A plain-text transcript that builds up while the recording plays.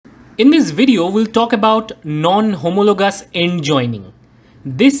In this video, we'll talk about non-homologous end joining.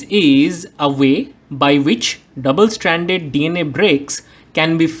 This is a way by which double-stranded DNA breaks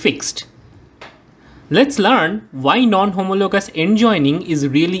can be fixed. Let's learn why non-homologous end joining is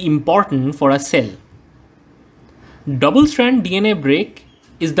really important for a cell. Double-strand DNA break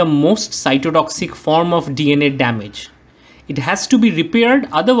is the most cytotoxic form of DNA damage. It has to be repaired,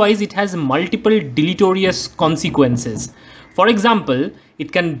 otherwise it has multiple deleterious consequences. For example,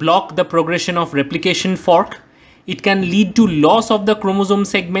 it can block the progression of replication fork, it can lead to loss of the chromosome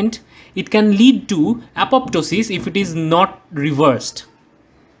segment, it can lead to apoptosis if it is not reversed.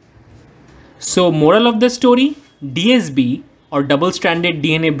 So, moral of the story, DSB or double-stranded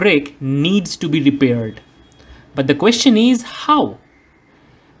DNA break needs to be repaired. But the question is how?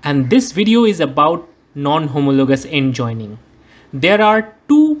 And this video is about non-homologous end joining. There are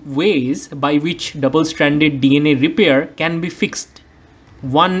two ways by which double-stranded DNA repair can be fixed.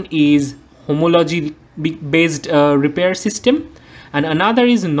 One is homology based repair system and another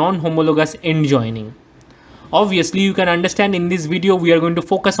is non-homologous end joining. Obviously, you can understand in this video we are going to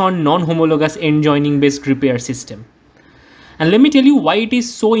focus on non-homologous end joining based repair system. And let me tell you why it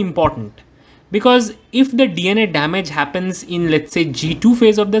is so important. Because if the DNA damage happens in, let's say, G2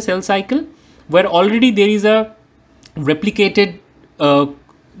 phase of the cell cycle, where already there is a replicated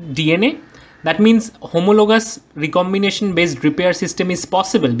DNA, that means homologous recombination based repair system is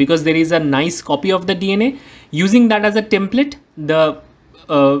possible because there is a nice copy of the DNA. Using that as a template, the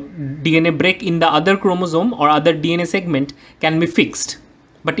DNA break in the other chromosome or other DNA segment can be fixed.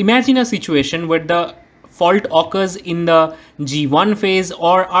 But imagine a situation where the fault occurs in the G1 phase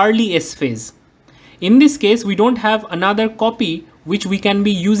or early S phase. In this case, we don't have another copy which we can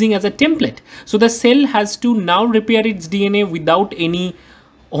be using as a template. So the cell has to now repair its DNA without any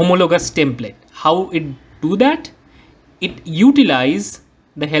homologous template. How it do that? It utilize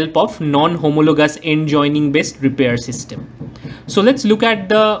the help of non-homologous end joining based repair system. So let's look at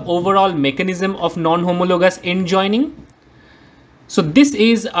the overall mechanism of non-homologous end joining. So this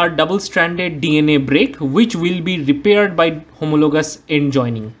is our double-stranded DNA break which will be repaired by homologous end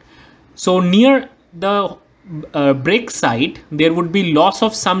joining. So near the break site, there would be loss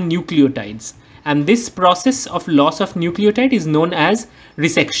of some nucleotides, and this process of loss of nucleotide is known as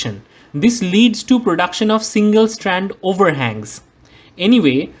resection. This leads to production of single strand overhangs.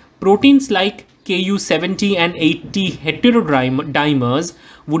 Anyway, proteins like Ku70 and 80 heterodimers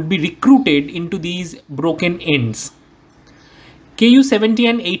would be recruited into these broken ends. Ku70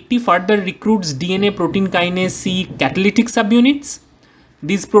 and 80 further recruits DNA protein kinase C catalytic subunits.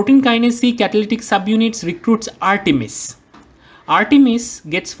 These protein kinase C catalytic subunits recruits Artemis. Artemis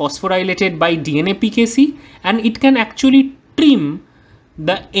gets phosphorylated by DNA PKC and it can actually trim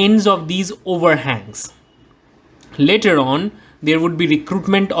the ends of these overhangs. Later on, there would be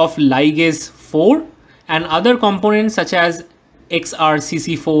recruitment of ligase 4 and other components such as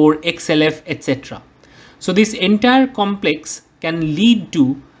XRCC4, XLF, etc. So this entire complex can lead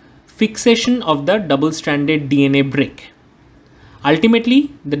to fixation of the double-stranded DNA break.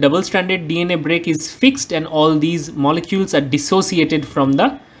 Ultimately, the double-stranded DNA break is fixed and all these molecules are dissociated from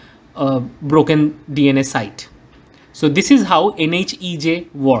the broken DNA site. So this is how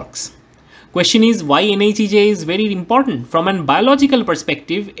NHEJ works. Question is why NHEJ is very important. From a biological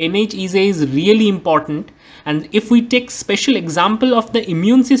perspective, NHEJ is really important, and if we take special example of the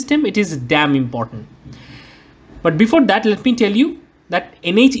immune system, it is damn important. But before that, let me tell you that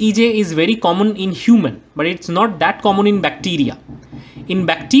NHEJ is very common in human, but it's not that common in bacteria. In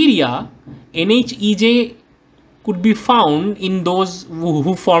bacteria, NHEJ could be found in those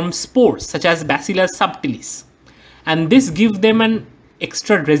who form spores, such as Bacillus subtilis, and this gives them an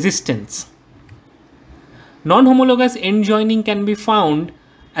extra resistance. Non-homologous end joining can be found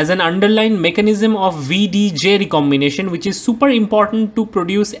as an underlying mechanism of VDJ recombination, which is super important to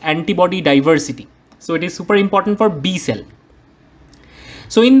produce antibody diversity. So it is super important for B cell.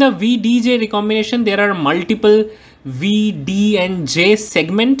 So in the VDJ recombination, there are multiple V, D and J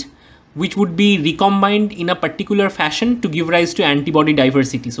segment which would be recombined in a particular fashion to give rise to antibody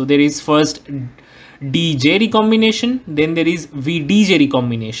diversity. So there is first DJ recombination, then there is VDJ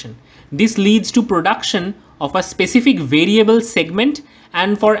recombination. This leads to production of a specific variable segment,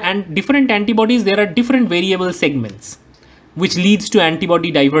 and for different antibodies there are different variable segments which leads to antibody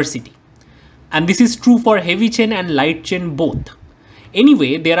diversity. And this is true for heavy chain and light chain both.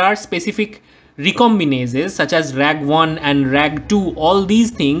 Anyway, there are specific recombinases such as RAG1 and RAG2. All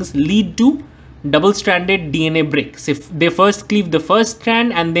these things lead to double-stranded DNA breaks. If they first cleave the first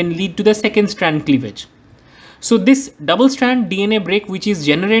strand and then lead to the second strand cleavage. So this double-strand DNA break which is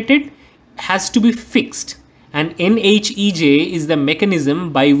generated has to be fixed, And NHEJ is the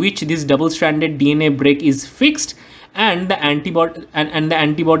mechanism by which this double-stranded DNA break is fixed and the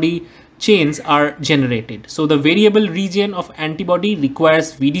antibody chains are generated. So the variable region of antibody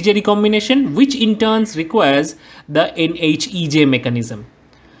requires VDJ recombination, which in turn requires the NHEJ mechanism.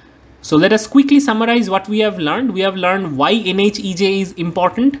 So let us quickly summarize what we have learned. We have learned why NHEJ is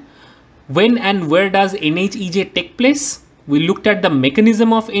important, when and where does NHEJ take place. We looked at the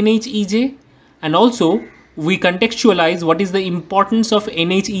mechanism of NHEJ, and also we contextualize what is the importance of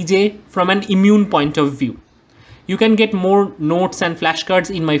NHEJ from an immune point of view. You can get more notes and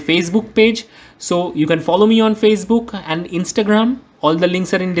flashcards in my Facebook page. So you can follow me on Facebook and Instagram. All the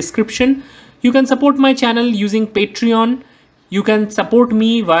links are in description. You can support my channel using Patreon. You can support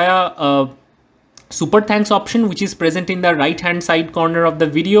me via a super thanks option, which is present in the right hand side corner of the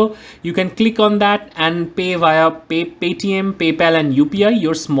video. You can click on that and pay via Paytm, PayPal and UPI.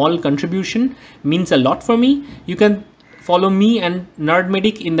 Your small contribution means a lot for me. You can follow me and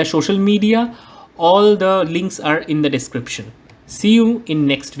NerdMedic in the social media. All the links are in the description. See you in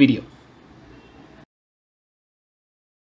next video.